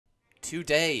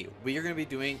Today, we are going to be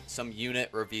doing some unit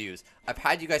reviews. I've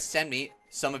had you guys send me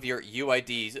some of your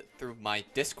UIDs through my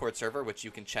Discord server, which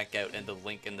you can check out in the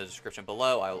link in the description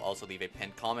below. I will also leave a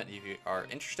pinned comment if you are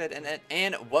interested in it.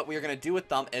 And what we are going to do with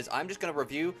them is I'm just going to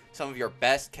review some of your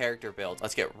best character builds.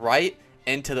 Let's get right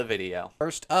into the video.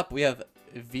 First up, we have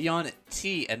Vion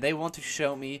T, and they want to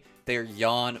show me their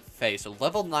Yanfei. So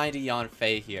level 90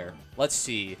 Yanfei here. Let's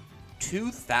see.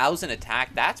 2,000 attack,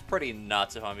 that's pretty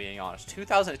nuts if I'm being honest.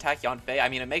 2,000 attack Yanfei, I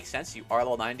mean, it makes sense, you are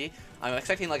level 90. I'm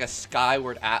expecting like a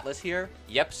Skyward Atlas here.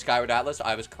 Yep, Skyward Atlas,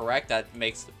 I was correct. That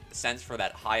makes sense for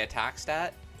that high attack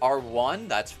stat. R1,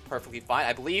 that's perfectly fine.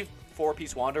 I believe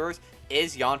 4-piece Wanderers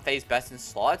is Yanfei's best in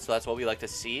slot, so that's what we like to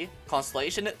see.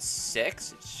 Constellation,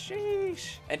 6,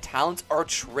 sheesh. And talents are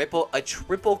a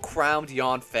triple crowned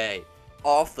Yanfei.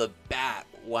 Off the bat,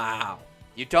 wow.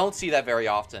 You don't see that very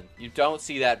often. You don't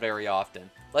see that very often.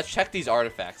 Let's check these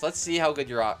artifacts. Let's see how good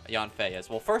your Yanfei is.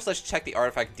 Well, first, let's check the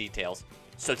artifact details.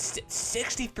 So,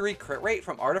 63 crit rate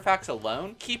from artifacts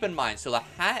alone. Keep in mind, so the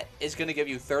hat is going to give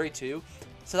you 32.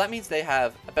 So that means they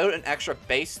have about an extra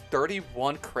base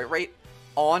 31 crit rate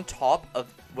on top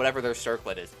of whatever their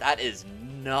circlet is. That is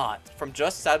nuts. From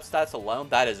just substats alone,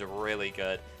 that is really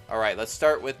good. All right, let's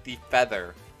start with the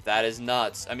feather. That is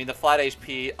nuts. I mean, the flat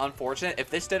HP, unfortunate.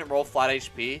 If this didn't roll flat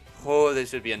HP, oh,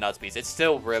 this would be a nuts piece. It's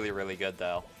still really, really good,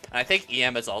 though. And I think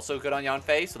EM is also good on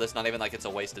Yanfei, so that's not even like it's a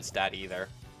wasted stat either.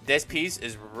 This piece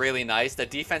is really nice. The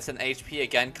defense and HP,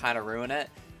 again, kind of ruin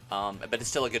it. But it's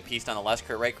still a good piece nonetheless.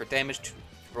 Crit rate, crit damage,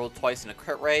 rolled twice in a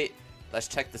crit rate. Let's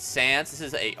check the sands. This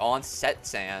is a on-set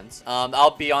sands.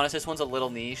 I'll be honest, this one's a little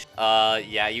niche.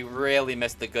 Yeah, you really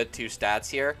missed the good 2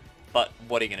 stats here. But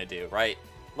what are you going to do, right?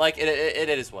 Like, it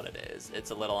is what it is.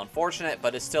 It's a little unfortunate,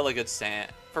 but it's still a good sand.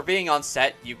 For being on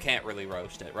set, you can't really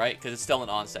roast it, right? Because it's still an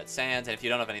on-set sands, and if you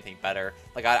don't have anything better,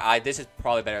 like, this is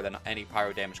probably better than any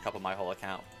pyro damage cup on my whole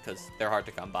account, because they're hard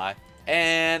to come by.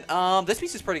 And, this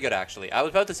piece is pretty good, actually. I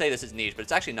was about to say this is niche, but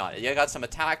it's actually not. You got some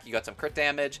attack, you got some crit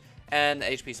damage, and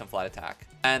HP, some flat attack.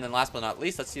 And then last but not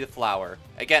least, let's see the flower.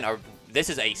 Again, this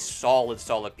is a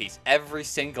solid piece. Every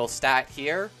single stat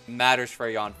here matters for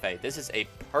Yanfei. This is a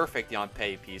perfect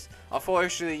Yanfei piece.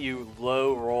 Unfortunately, you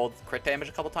low rolled crit damage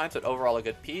a couple times, but overall a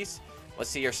good piece. Let's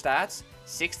see your stats.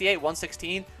 68,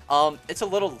 116. It's a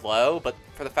little low, but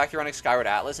for the fact you're running Skyward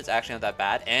Atlas, it's actually not that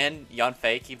bad. And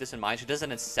Yanfei, keep this in mind, she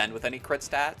doesn't ascend with any crit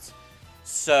stats.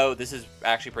 So this is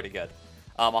actually pretty good.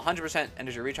 100%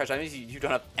 energy recharge. That means you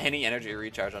don't have any energy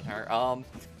recharge on her.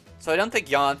 So I don't think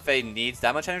Yanfei needs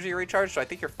that much energy recharge, so I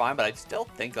think you're fine, but I still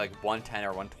think like 110 or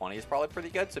 120 is probably pretty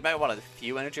good. So you might want a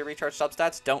few energy recharge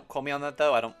substats. Don't quote me on that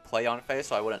though. I don't play Yanfei,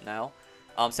 so I wouldn't know.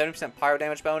 70% pyro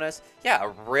damage bonus. Yeah, a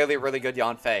really, really good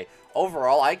Yanfei.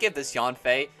 Overall, I give this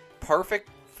Yanfei perfect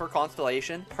for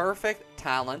Constellation, perfect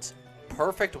talent,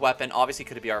 perfect weapon. Obviously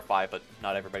could be R5, but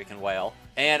not everybody can whale.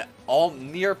 And all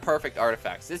near perfect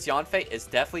artifacts. This Yanfei is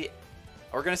definitely,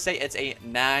 we're going to say it's a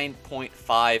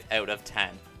 9.5 out of 10.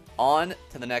 On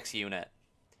to the next unit.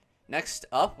 Next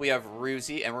up, we have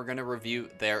Ruzi, and we're going to review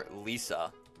their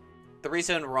Lisa. The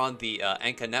reason we're on the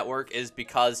Enka network is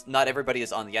because not everybody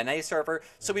is on the NA server,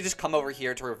 so we just come over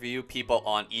here to review people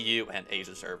on EU and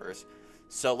Asia servers.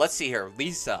 So let's see here.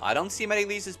 Lisa. I don't see many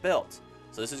Lisas built,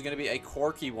 so this is going to be a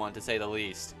quirky one to say the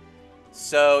least.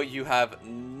 So you have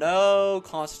no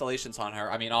constellations on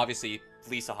her. I mean, obviously,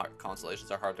 Lisa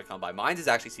constellations are hard to come by. Mine is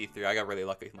actually see-through. I got really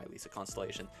lucky with my Lisa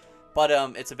constellation. But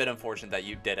it's a bit unfortunate that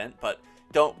you didn't. But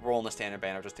don't roll in the standard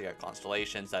banner just to get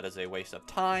constellations. That is a waste of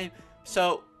time.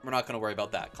 So we're not going to worry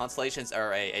about that. Constellations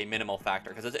are a minimal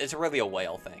factor because it's really a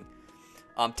whale thing.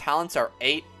 Talents are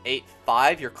 8, 8,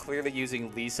 5. You're clearly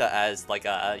using Lisa as like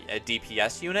a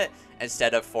DPS unit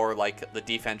instead of for like the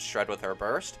defense shred with her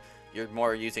burst. You're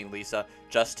more using Lisa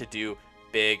just to do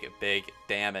big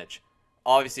damage.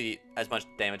 Obviously, as much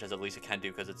damage as a Lisa can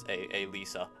do because it's a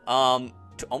Lisa.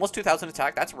 Almost 2,000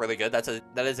 attack. That's really good. That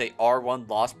is a R1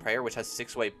 Lost Prayer, which has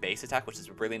 6-way base attack, which is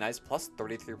really nice. Plus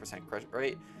 33% crit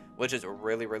rate, which is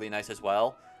really nice as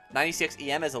well. 96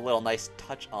 EM is a little nice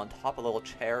touch on top, a little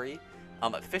cherry.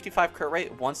 55 crit rate,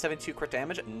 172 crit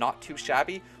damage, not too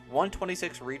shabby.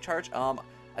 126 recharge. I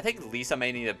think Lisa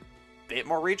may need a bit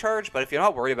more recharge, but if you're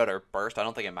not worried about her burst, I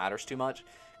don't think it matters too much.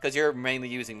 Because you're mainly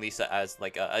using Lisa as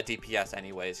like a DPS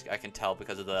anyways, I can tell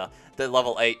because of the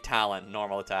level 8 talent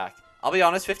normal attack. I'll be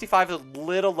honest, 55 is a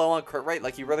little low on crit rate.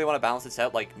 Like, you really want to balance this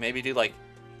out. Like, maybe do like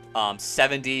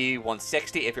 70,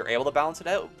 160 if you're able to balance it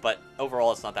out. But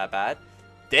overall, it's not that bad.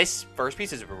 This first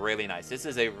piece is really nice. This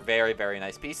is a very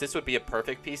nice piece. This would be a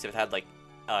perfect piece if it had like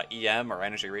EM or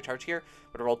energy recharge here.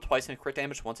 But it rolled twice in crit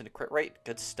damage, once in crit rate.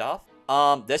 Good stuff.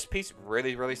 This piece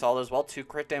really solid as well. 2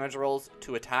 crit damage rolls,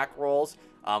 2 attack rolls,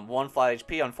 1 flat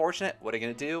HP. Unfortunate. What are you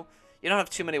gonna do? You don't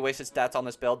have too many wasted stats on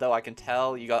this build, though. I can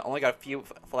tell you only got a few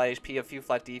flat HP, a few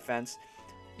flat defense.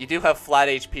 You do have flat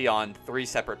HP on 3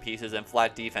 separate pieces and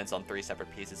flat defense on 3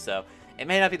 separate pieces, so it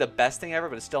may not be the best thing ever,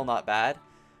 but it's still not bad.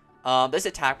 This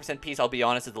attack percent piece, I'll be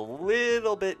honest, is a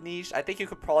little bit niche. I think you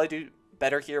could probably do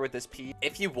better here with this piece.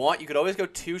 If you want, you could always go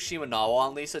 2 Shimenawa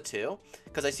on Lisa too,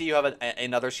 because I see you have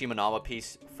another Shimenawa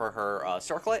piece for her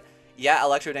circlet. Yeah,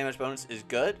 electro damage bonus is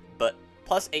good, but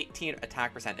plus 18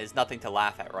 attack percent is nothing to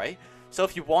laugh at, right? So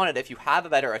if you wanted, if you have a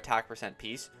better attack percent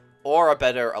piece or a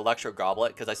better electro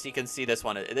goblet, because you can see this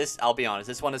one. I'll be honest,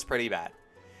 this one is pretty bad.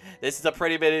 This is a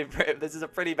pretty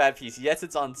bad piece. Yes,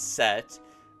 it's on set,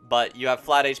 but you have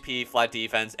flat HP, flat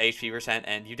defense, HP percent,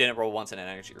 and you didn't roll once in an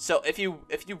energy. So if you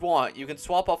want, you can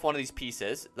swap off one of these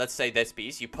pieces. Let's say this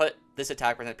piece. You put this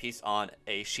attack percent piece on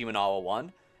a Shimenawa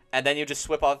one, and then you just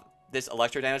swap off this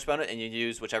electro damage bonus, and you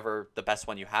use whichever the best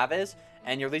one you have is,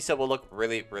 and your Lisa will look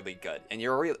really good. And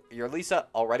your Lisa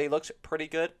already looks pretty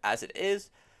good as it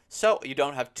is, so you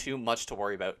don't have too much to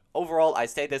worry about. Overall, I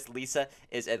say this Lisa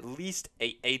is at least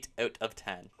a 8 out of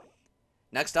 10.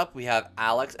 Next up, we have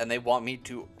Alex, and they want me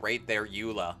to rate their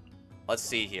Eula. Let's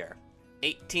see here.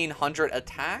 1800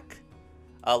 attack.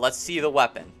 Let's see the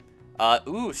weapon.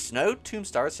 Ooh, Snow Tomb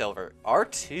Star Silver.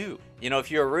 R2. You know, if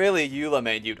you're really Eula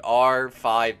main, you'd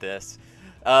R5 this.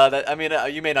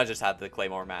 You may not just have the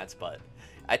Claymore mats, but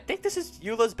I think this is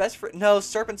Eula's best free. No,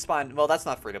 Serpent Spine. Well, that's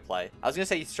not free to play. I was gonna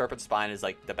say Serpent Spine is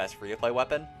like the best free to play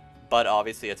weapon, but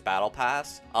obviously it's Battle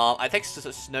Pass. I think it's just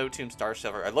a Snow Tomb Star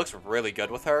Silver. It looks really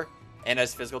good with her, and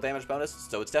has physical damage bonus,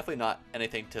 so it's definitely not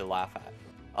anything to laugh at.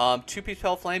 2-piece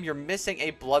Pale Flame. You're missing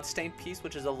a Bloodstained piece,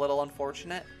 which is a little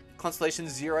unfortunate. Constellation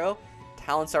 0.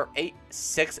 Talents are 8,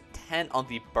 6, 10 on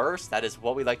the burst. That is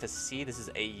what we like to see. This is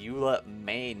a Eula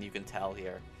main, you can tell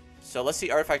here. So let's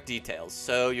see artifact details.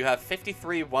 So you have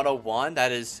 53 101.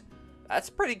 That's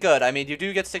pretty good. I mean, you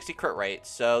do get 60 crit rate.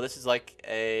 So this is like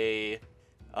a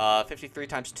 53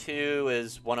 times 2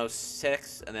 is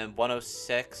 106, and then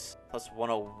 106 plus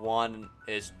 101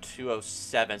 is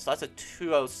 207. So that's a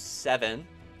 207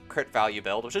 crit value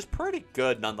build, which is pretty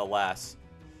good nonetheless.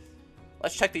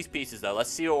 Let's check these pieces, though.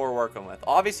 Let's see what we're working with.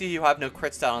 Obviously, you have no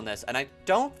crit stat on this, and I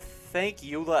don't think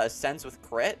Eula ascends with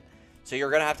crit, so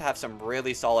you're going to have some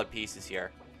really solid pieces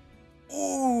here.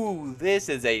 Ooh, this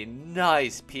is a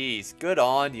nice piece. Good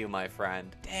on you, my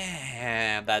friend.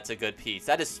 Damn, that's a good piece.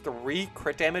 That is 3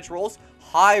 crit damage rolls,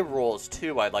 high rolls,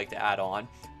 2 I'd like to add on,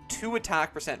 2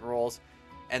 attack percent rolls,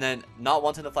 and then not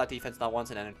once in the flat defense, not once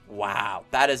in an... Wow,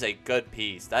 that is a good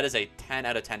piece. That is a 10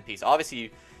 out of 10 piece.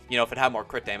 Obviously, you know, if it had more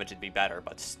crit damage, it'd be better,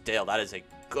 but still, that is a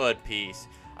good piece.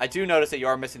 I do notice that you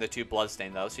are missing the 2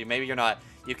 Bloodstain, though, so maybe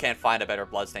you can't find a better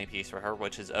Bloodstain piece for her,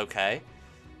 which is okay.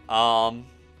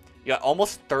 You got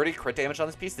almost 30 crit damage on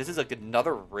this piece. This is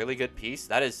another really good piece.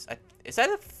 Is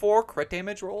that 4 crit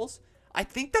damage rolls? I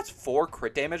think that's 4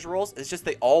 crit damage rolls. It's just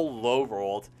they all low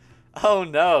rolled. Oh,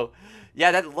 no.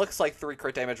 Yeah, that looks like 3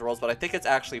 crit damage rolls, but I think it's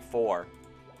actually 4.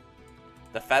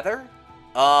 The feather?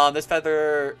 This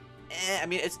feather... I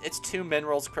mean, it's 2 min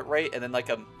rolls crit rate and then like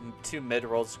 2 mid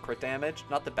rolls crit damage.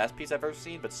 Not the best piece I've ever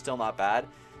seen, but still not bad.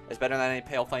 It's better than any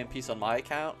Pale Flame piece on my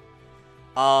account.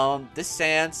 This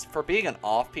Sans, for being an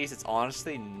off piece, it's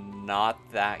honestly not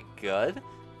that good.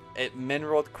 It min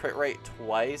rolled crit rate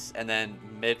twice and then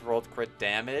mid rolled crit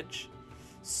damage.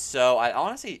 So I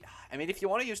mean, if you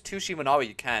want to use 2 Shimenawa,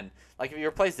 you can. Like if you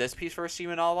replace this piece for a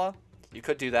Shimenawa, you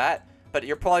could do that. But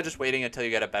you're probably just waiting until you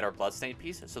get a better Bloodstained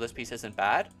piece, so this piece isn't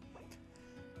bad.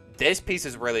 This piece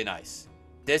is really nice.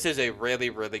 This is a really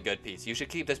good piece. You should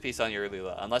keep this piece on your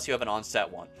Lula, unless you have an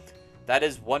on-set one. That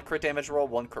is 1 crit damage roll,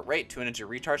 1 crit rate, 2 energy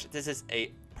recharge. This is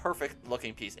a perfect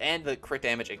looking piece, and the crit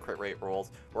damage and crit rate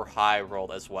rolls were high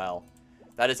rolled as well.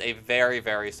 That is a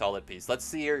very solid piece. Let's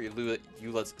see here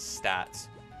Eula's stats.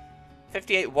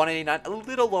 58, 189, a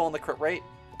little low on the crit rate.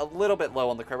 A little bit low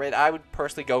on the crit rate. I would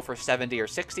personally go for 70 or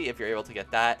 60 if you're able to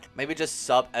get that. Maybe just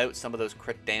sub out some of those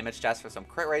crit damage stats for some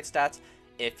crit rate stats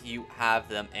if you have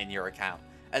them in your account.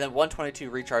 And then 122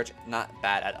 recharge, not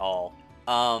bad at all.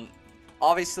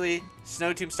 Obviously,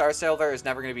 Snow Tomb Star Silver is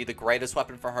never going to be the greatest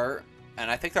weapon for her, and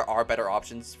I think there are better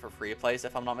options for free to plays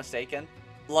if I'm not mistaken.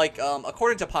 Like,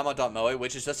 according to Paimon.moe,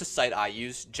 which is just a site I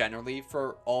use generally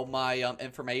for all my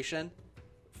information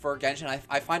for Genshin,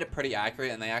 I find it pretty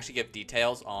accurate, and they actually give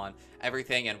details on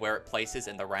everything and where it places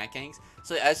in the rankings.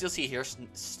 So as you'll see here,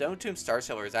 Snow Tomb Star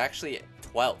Silver is actually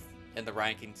 12th in the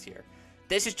rankings here.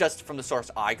 This is just from the source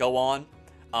I go on.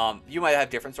 You might have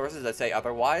different sources that say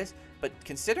otherwise, But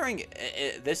considering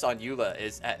this on Eula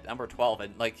is at number 12,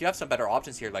 and like you have some better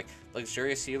options here, like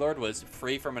Luxurious Sea Lord was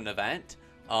free from an event.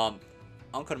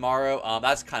 Unkonmaru,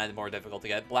 that's kind of more difficult to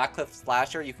get. Blackcliff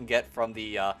Slasher you can get from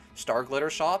the Star Glitter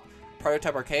shop.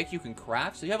 Prototype Archaic you can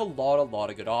craft, so you have a lot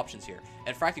of good options here.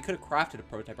 In fact, you could have crafted a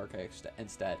Prototype Archaic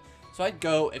instead. So I'd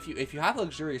go, if you have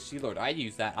Luxurious Sea Lord, I'd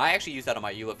use that. I actually used that on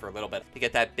my Eula for a little bit to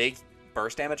get that big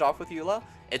burst damage off with Eula.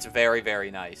 It's very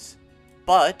nice.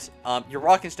 But you're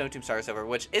rocking Stone Tomb Star Silver,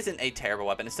 which isn't a terrible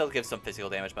weapon. It still gives some physical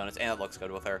damage bonus, and it looks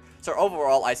good with her. So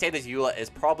overall, I say this Eula is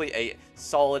probably a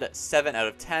solid 7 out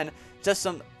of 10. Just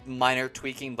some minor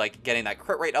tweaking, like getting that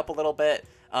crit rate up a little bit.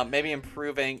 Maybe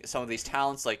improving some of these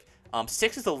talents, like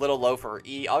 6 is a little low for her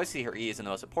E. Obviously, her E isn't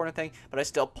the most important thing, but I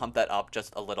still pump that up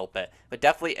just a little bit. But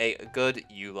definitely a good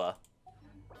Eula.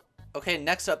 Okay,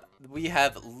 next up, we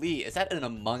have Lee. Is that an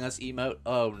Among Us emote?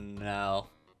 Oh, no.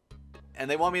 And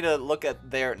they want me to look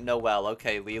at their Noelle.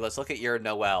 Okay, Lee, let's look at your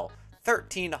Noelle.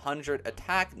 1300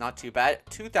 attack, not too bad.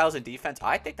 2000 defense.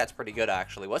 I think that's pretty good,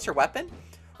 actually. What's your weapon?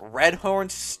 Redhorn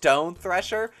Stone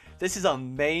Thresher. This is a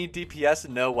main DPS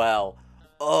Noelle.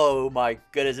 Oh my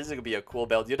goodness, this is going to be a cool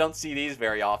build. You don't see these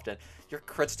very often. Your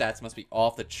crit stats must be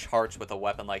off the charts with a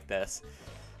weapon like this.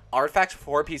 Artifact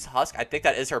 4-piece Husk. I think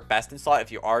that is her best in slot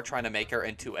if you are trying to make her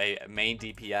into a main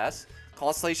DPS.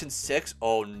 Constellation 6.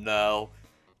 Oh no.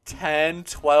 10,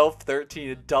 12,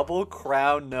 13. Double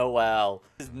Crown Noelle.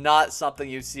 This is not something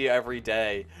you see every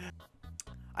day.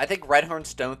 I think Redhorn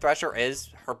Stone Thresher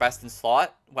is her best in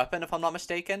slot weapon, if I'm not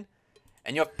mistaken.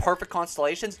 And you have perfect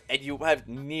constellations, and you have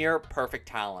near perfect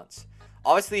talents.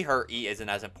 Obviously, her E isn't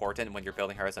as important when you're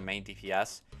building her as a main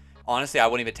DPS. Honestly, I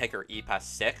wouldn't even take her E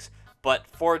past 6. But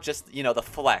for just, you know, the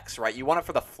flex, right? You want it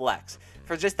for the flex.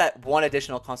 For just that one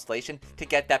additional constellation to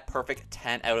get that perfect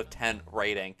 10 out of 10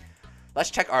 rating.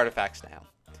 Let's check artifacts now.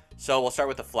 So we'll start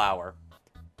with the flower.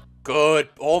 Good.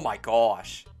 Oh my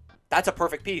gosh. That's a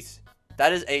perfect piece.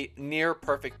 That is a near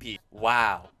perfect piece.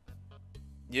 Wow.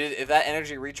 If that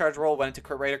energy recharge roll went into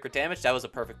crit rate or crit damage, that was a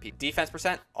perfect piece. Defense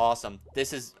percent, awesome.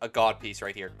 This is a god piece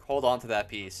right here. Hold on to that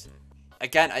piece.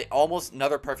 Again, almost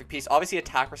another perfect piece. Obviously,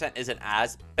 attack percent isn't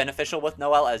as beneficial with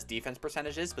Noelle as defense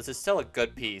percentage is, but this is still a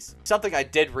good piece. Something I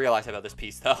did realize about this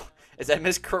piece, though, is I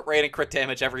miss crit rate and crit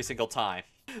damage every single time.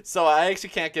 So I actually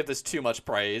can't give this too much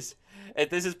praise.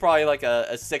 This is probably like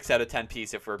a 6 out of 10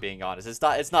 piece, if we're being honest.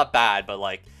 It's not bad, but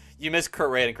like, you miss crit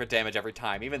rate and crit damage every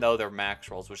time, even though they're max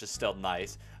rolls, which is still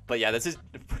nice. But yeah, this is,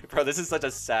 bro, this is such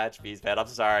a sad piece, man. I'm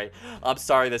sorry. I'm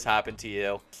sorry this happened to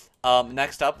you.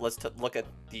 Next up, let's look at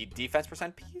the defense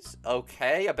percent piece.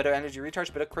 Okay, a bit of energy recharge,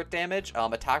 a bit of crit damage.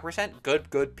 Attack percent,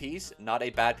 good piece. Not a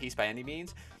bad piece by any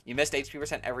means. You missed HP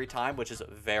percent every time, which is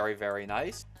very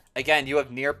nice. Again, you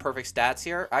have near perfect stats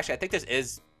here. Actually, I think this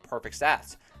is perfect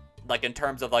stats. Like, in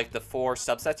terms of, like, the 4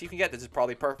 subsets you can get, this is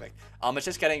probably perfect. It's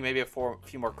just getting maybe a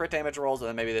few more crit damage rolls, and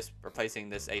then maybe this replacing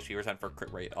this HP percent for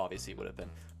crit rate, obviously, would have been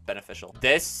beneficial.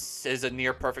 This is a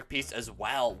near perfect piece as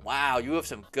well. Wow, you have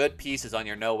some good pieces on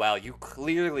your Noelle. You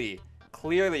clearly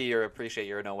you appreciate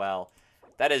your Noelle.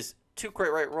 That is 2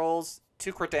 crit rate rolls,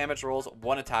 2 crit damage rolls,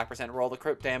 1 attack percent roll. The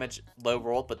crit damage low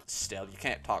rolled, but still, you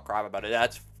can't talk crap about it.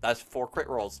 That's 4 crit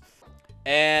rolls.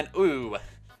 And, ooh.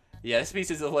 Yeah, this piece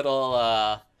is a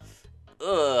little,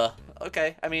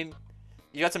 okay. I mean,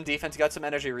 you got some defense, you got some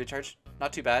energy recharge.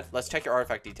 Not too bad. Let's check your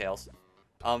artifact details.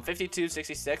 52,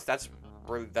 66, that's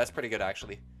pretty good,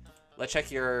 actually. Let's check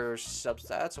your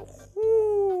substats.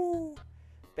 Woo!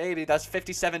 Baby, that's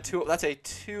 57, that's a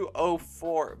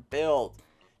 204 build.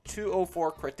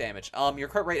 204 crit damage. Your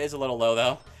crit rate is a little low,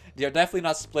 though. You're definitely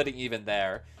not splitting even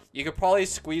there. You could probably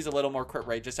squeeze a little more crit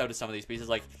rate just out of some of these pieces.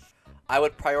 Like, I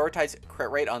would prioritize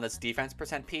crit rate on this defense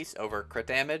percent piece over crit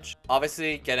damage.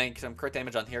 Obviously, getting some crit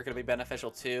damage on here could be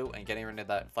beneficial too, and getting rid of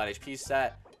that flat HP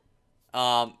set.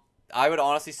 I would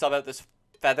honestly sub out this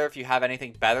feather if you have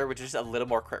anything better, which is just a little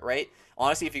more crit rate.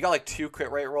 Honestly, if you got like 2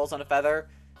 crit rate rolls on a feather,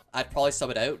 I'd probably sub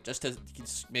it out just to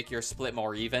make your split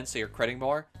more even, so you're critting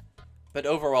more. But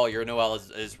overall, your Noelle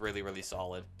is really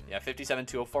solid. Yeah, 57,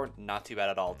 204, not too bad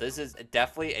at all. This is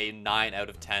definitely a 9 out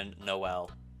of 10 Noelle.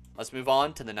 Let's move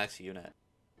on to the next unit.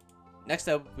 Next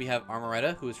up, we have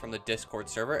Armoretta, who is from the Discord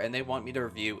server, and they want me to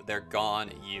review their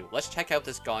Ganyu. Let's check out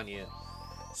this Ganyu.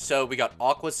 So we got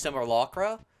Aqua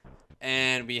Simulacra,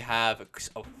 and we have...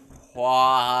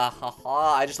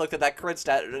 I just looked at that crit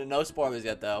stat. No spoilers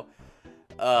yet, though.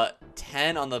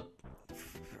 10 on the...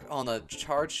 on the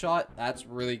charge shot. That's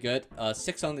really good.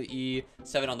 6 on the E,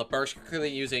 7 on the burst. You're clearly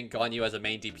using Ganyu as a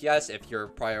main DPS if you're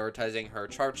prioritizing her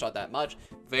charge shot that much.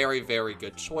 Very, very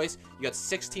good choice. You got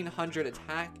 1600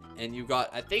 attack, and you got,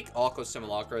 I think, Alco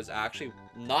Simulacra is actually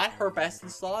not her best in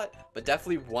slot, but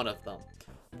definitely one of them.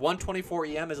 124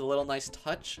 EM is a little nice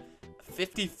touch.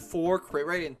 54 crit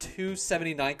rate and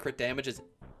 279 crit damage is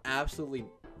absolutely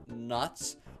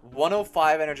nuts.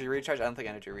 105 energy recharge. I don't think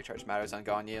energy recharge matters on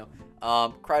Ganyu.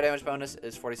 Cry damage bonus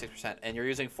is 46%, and you're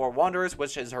using 4 Wanderers,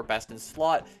 which is her best in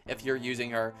slot if you're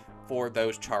using her for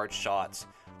those charge shots.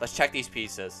 Let's check these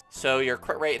pieces. So your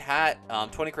crit rate hat,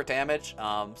 20 crit damage,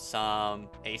 some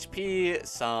HP,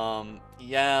 some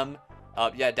EM.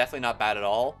 Yeah, definitely not bad at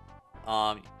all.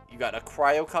 You got a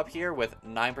cryo cup here with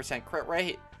 9% crit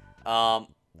rate.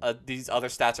 These other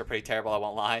stats are pretty terrible, I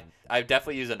won't lie. I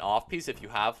definitely use an off piece if you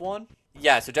have one.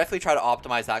 Yeah, so definitely try to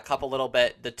optimize that cup a little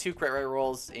bit. The 2 crit rate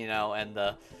rolls, you know, and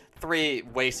the 3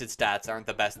 wasted stats aren't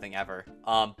the best thing ever.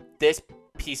 This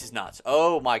piece is nuts.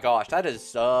 Oh my gosh, that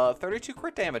is 32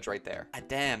 crit damage right there.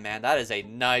 Damn, man, that is a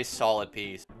nice solid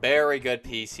piece. Very good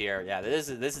piece here. Yeah, this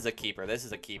is a keeper. This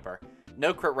is a keeper.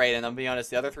 No crit rate, and I'll be honest,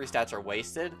 the other 3 stats are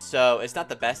wasted, so it's not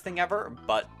the best thing ever,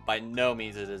 but by no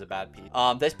means it is a bad piece.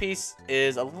 This piece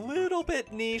is a little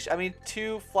bit niche. I mean,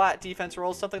 2 flat defense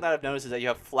rolls. Something that I've noticed is that you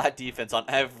have flat defense on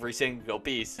every single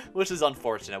piece, which is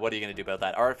unfortunate. What are you going to do about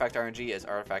that? Artifact RNG is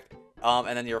artifact.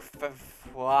 And then your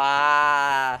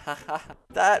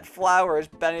that flower is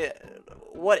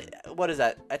what is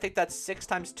that? I think that's 6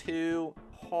 times 2.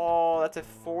 Oh, that's a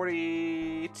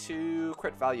 42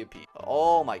 crit value piece.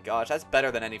 Oh my gosh, that's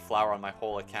better than any flower on my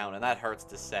whole account, and that hurts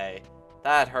to say.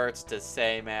 That hurts to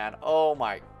say, man. Oh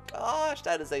my gosh,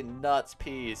 that is a nuts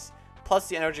piece. Plus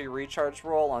the energy recharge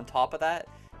roll on top of that.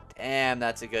 Damn,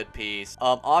 that's a good piece.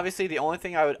 Obviously, the only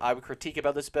thing I would critique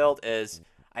about this build is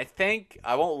I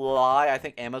won't lie, I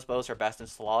think Ammo's bows are best in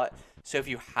slot. So if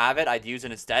you have it, I'd use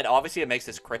it instead. Obviously, it makes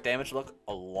this crit damage look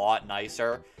a lot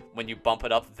nicer when you bump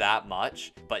it up that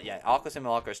much. But yeah, Aqua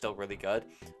Simulacra is still really good.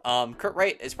 Crit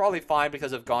rate is probably fine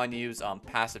because of Ganyu's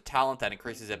passive talent that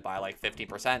increases it by like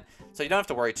 15%. So you don't have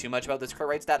to worry too much about this crit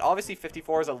rate stat. Obviously,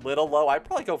 54 is a little low. I'd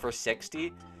probably go for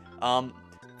 60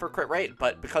 for crit rate.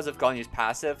 But because of Ganyu's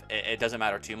passive, it doesn't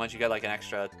matter too much. You get like an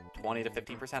extra 20 to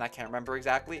 15%. I can't remember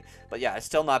exactly, but yeah, it's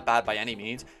still not bad by any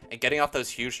means. And getting off those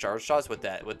huge charge shots with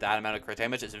that amount of crit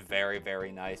damage is very,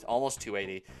 very nice. Almost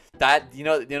 280. That you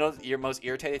know your most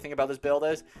irritating thing about this build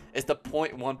is the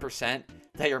 0.1%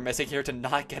 that you're missing here to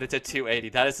not get it to 280.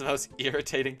 That is the most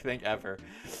irritating thing ever.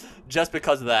 Just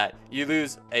because of that, you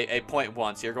lose a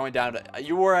 0.1. So you're going down to,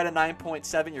 you were at a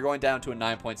 9.7, you're going down to a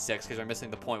 9.6 because you're missing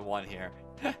the 0.1 here.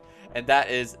 And that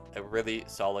is a really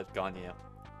solid Ganyu.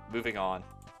 Moving on.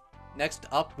 Next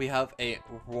up, we have a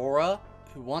Aurora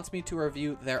who wants me to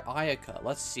review their Ayaka.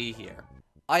 Let's see here.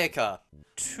 Ayaka,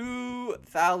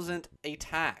 2000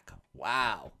 attack.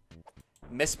 Wow.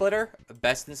 Mist Splitter,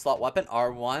 best in slot weapon,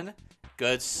 R1.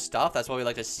 Good stuff. That's what we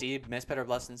like to see. Mist Splitter,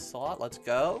 best in slot. Let's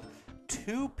go.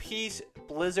 2-piece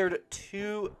Blizzard,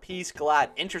 2-piece Glad.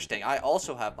 Interesting. I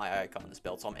also have my Ayaka on this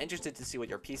build, so I'm interested to see what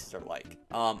your pieces are like.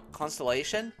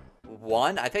 Constellation,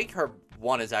 1. I think her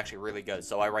 1 is actually really good,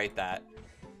 so I rate that.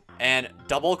 And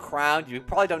double crown, you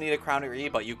probably don't need a crown or E,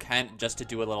 but you can just to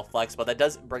do a little flex, but that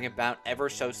does bring it down ever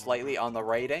so slightly on the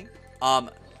rating.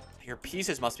 Your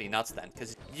pieces must be nuts then,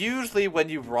 because usually when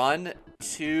you run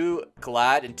 2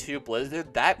 Glad and 2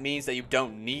 Blizzard, that means that you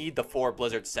don't need the 4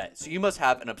 Blizzard set. So you must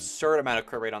have an absurd amount of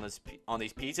crit rate on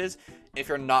these pieces if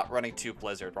you're not running 2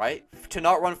 Blizzard, right? To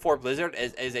not run 4 Blizzard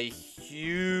is a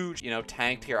huge,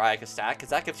 tank to your Ayaka stack, because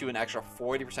that gives you an extra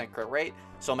 40% crit rate.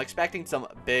 So I'm expecting some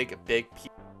big pieces.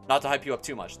 Not to hype you up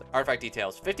too much. Artifact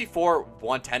details. 54,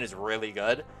 110 is really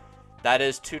good. That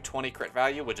is 220 crit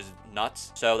value, which is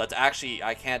nuts. So that's actually,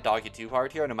 I can't dog you too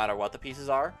hard here, no matter what the pieces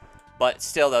are. But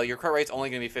still, though, your crit rate's only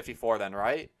going to be 54 then,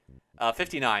 right?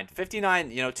 59. 59,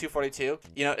 242,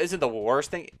 isn't the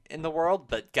worst thing in the world,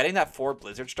 but getting that 4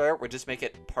 Blizzard Strider would just make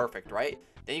it perfect, right?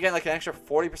 Then you get like an extra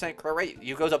 40% crit rate.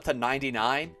 You goes up to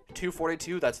 99,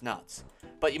 242, that's nuts.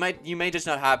 But you may just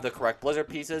not have the correct Blizzard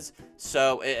pieces,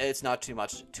 so it's not too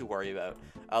much to worry about.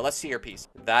 Let's see your piece.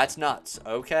 That's nuts.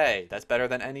 Okay, that's better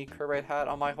than any crit rate hat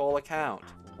on my whole account.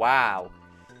 Wow.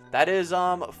 That is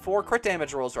 4 crit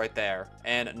damage rolls right there,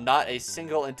 and not a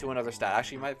single into another stat.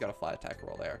 Actually, you might have got a flat attack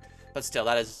roll there. But still,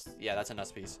 that is, yeah, that's a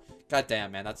nuts piece. God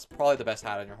damn, man, that's probably the best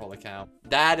hat on your whole account.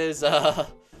 That is,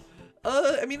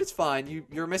 I mean, it's fine.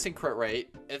 You're missing crit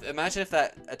rate. Imagine if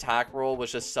that attack roll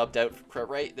was just subbed out for crit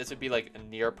rate. This would be like a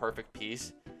near perfect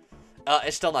piece.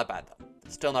 It's still not bad, though.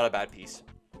 Still not a bad piece.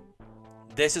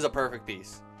 This is a perfect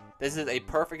piece. This is a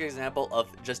perfect example of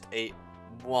just a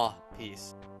mwah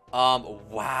piece.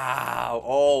 Wow.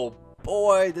 Oh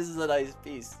boy, this is a nice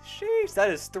piece. Sheesh, that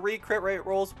is 3 crit rate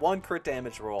rolls, 1 crit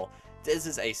damage roll. This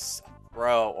is a,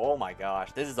 bro, oh my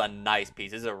gosh. This is a nice piece.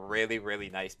 This is a really,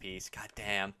 really nice piece. God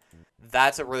damn.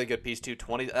 That's a really good piece too.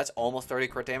 20, that's almost 30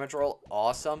 crit damage roll.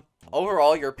 Awesome.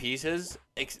 Overall, your pieces,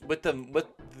 with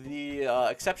the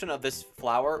exception of this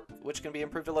flower, which can be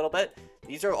improved a little bit,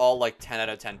 these are all like 10 out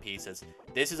of 10 pieces.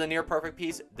 This is a near perfect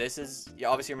piece. This is, yeah,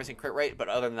 obviously you're missing crit rate, but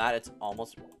other than that, it's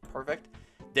almost perfect.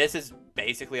 This is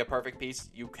basically a perfect piece.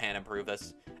 You can improve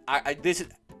this.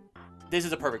 This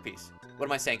is a perfect piece. What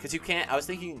am I saying? Because you can't, I was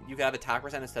thinking you could have attack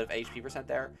percent instead of HP percent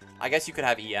there. I guess you could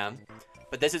have EM,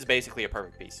 but this is basically a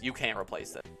perfect piece. You can't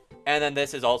replace this. And then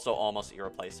this is also almost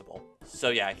irreplaceable. So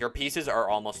yeah, your pieces are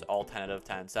almost all 10 out of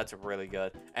 10. So that's really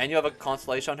good. And you have a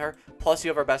constellation on her. Plus you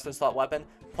have our best in slot weapon.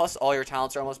 Plus all your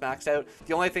talents are almost maxed out.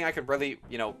 The only thing I could really,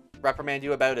 you know, reprimand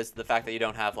you about is the fact that you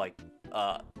don't have like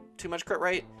too much crit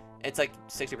rate. It's like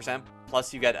 60%.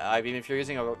 Plus you get, even if you're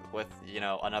using it with, you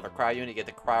know, another cryo unit, you get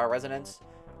the cryo resonance.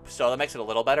 So that makes it a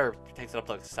little better. It takes it up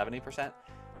to like 70%.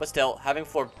 But still, having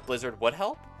Floor Blizzard would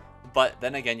help. But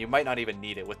then again, you might not even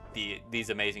need it with these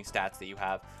amazing stats that you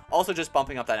have. Also, just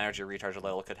bumping up that energy recharge a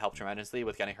little could help tremendously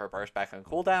with getting her burst back on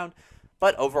cooldown.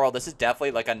 But overall, this is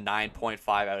definitely like a 9.5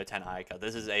 out of 10 Ayaka.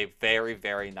 This is a very,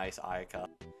 very nice Ayaka.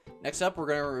 Next up, we're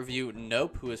going to review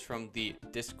Nope, who is from the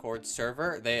Discord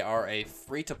server. They are a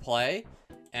free-to-play,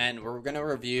 and we're going to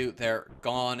review their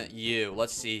Gone You.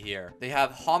 Let's see here. They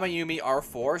have Hamayumi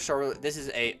R4, so this is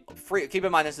a free... Keep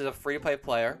in mind, this is a free-to-play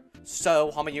player.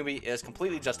 So, Hamayumi is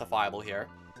completely justifiable here,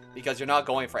 because you're not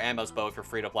going for Ammo's bow if you're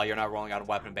free to play. You're not rolling out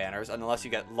weapon banners, and unless you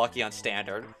get lucky on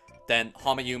standard, then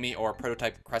Hamayumi or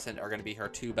Prototype Crescent are going to be her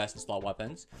 2 best in slot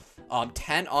weapons.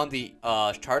 10 on the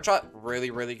charge shot, really,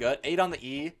 really good. 8 on the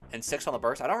E and 6 on the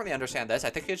burst. I don't really understand this.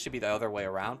 I think it should be the other way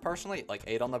around, personally. Like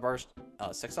 8 on the burst,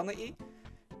 6 on the E,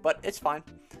 but it's fine.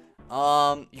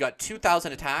 You got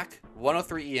 2,000 attack,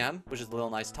 103 EM, which is a little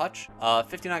nice touch.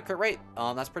 59 crit rate,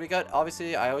 that's pretty good.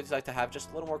 Obviously, I always like to have just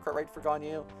a little more crit rate for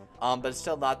Ganyu, but it's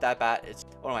still not that bad. It's,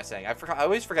 what am I saying? I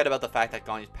always forget about the fact that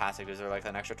Ganyu's passive is like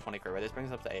an extra 20 crit rate. This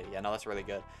brings it up to 80. Yeah, no, that's really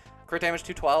good. Crit damage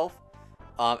 212.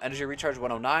 Energy recharge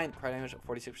 109. Crit damage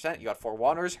 46%. You got 4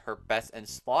 Wanderers, her best in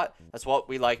slot. That's what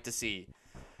we like to see.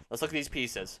 Let's look at these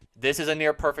pieces. This is a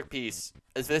near perfect piece.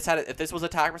 If this was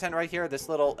attack percent right here, this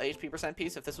little HP percent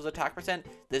piece, if this was attack percent,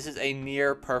 this is a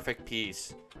near perfect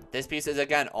piece. This piece is,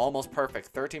 again, almost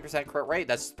perfect. 13% crit rate.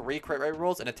 That's 3 crit rate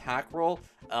rolls, an attack roll.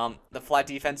 The flat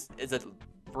defense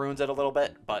ruins it a little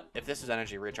bit, but if this was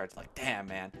energy recharge, it's like, damn,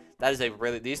 man. That is a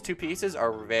really, these 2 pieces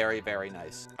are very, very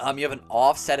nice. You have an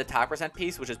offset attack percent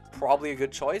piece, which is probably a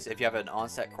good choice. If you have an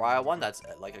onset cryo one, that's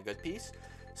like a good piece.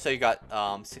 So you got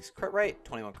 6 crit rate,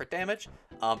 21 crit damage.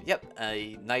 Yep,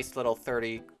 a nice little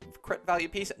 30 crit value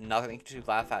piece. Nothing to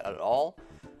laugh at all.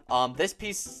 This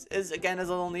piece is a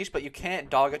little niche, but you can't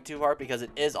dog it too hard because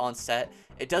it is on set.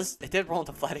 It did roll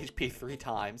into flat HP 3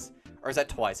 times. Or is that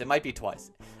twice? It might be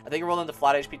twice. I think it rolled into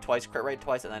flat HP twice, crit rate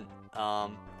twice, and then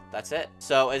that's it.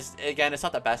 So it's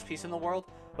not the best piece in the world,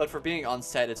 but for being on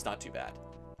set, it's not too bad.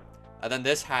 And then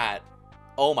this hat,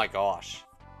 oh my gosh.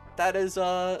 That is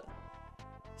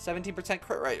 17%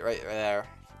 crit rate right there.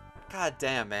 God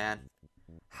damn, man.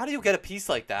 How do you get a piece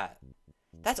like that?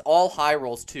 That's all high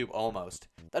rolls too, almost.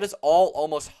 That is all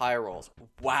almost high rolls.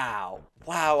 Wow.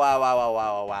 Wow, wow, wow, wow,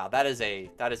 wow, wow. That is a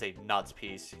nuts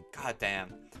piece. God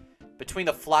damn. Between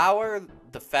the flower,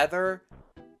 the feather,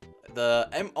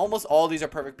 almost all of these are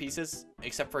perfect pieces,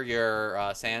 except for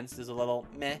your sands is a little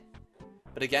meh.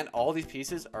 But again, all these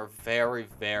pieces are very,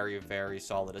 very, very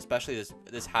solid. Especially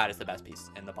this hat is the best piece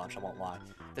in the bunch, I won't lie.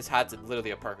 This hat's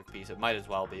literally a perfect piece. It might as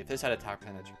well be if this had attack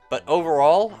percentage. But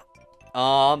overall,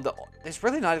 there's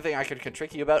really not anything I could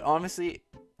trick you about. Honestly,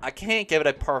 I can't give it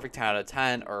a perfect 10 out of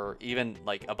 10 or even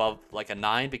like above like a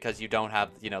 9 because you don't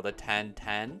have, you know, the 10,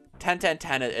 10. 10, 10,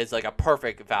 10 is like a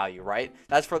perfect value, right?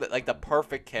 That's for the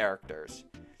perfect characters.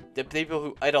 The people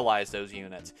who idolize those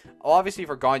units. Obviously,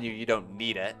 for Ganyu, you don't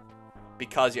need it.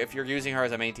 Because if you're using her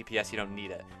as a main TPS, you don't need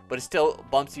it. But it still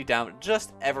bumps you down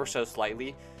just ever so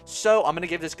slightly. So I'm going to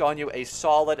give this Ganyu a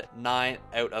solid 9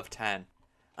 out of 10. And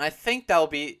I think that will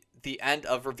be the end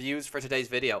of reviews for today's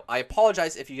video. I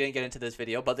apologize if you didn't get into this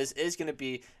video, but this is going to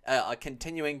be a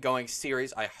continuing going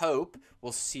series, I hope.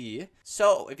 We'll see.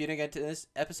 So if you didn't get into this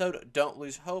episode, don't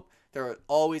lose hope. There is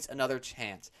always another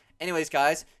chance. Anyways,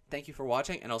 guys, thank you for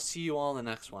watching, and I'll see you all in the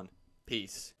next one.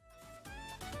 Peace.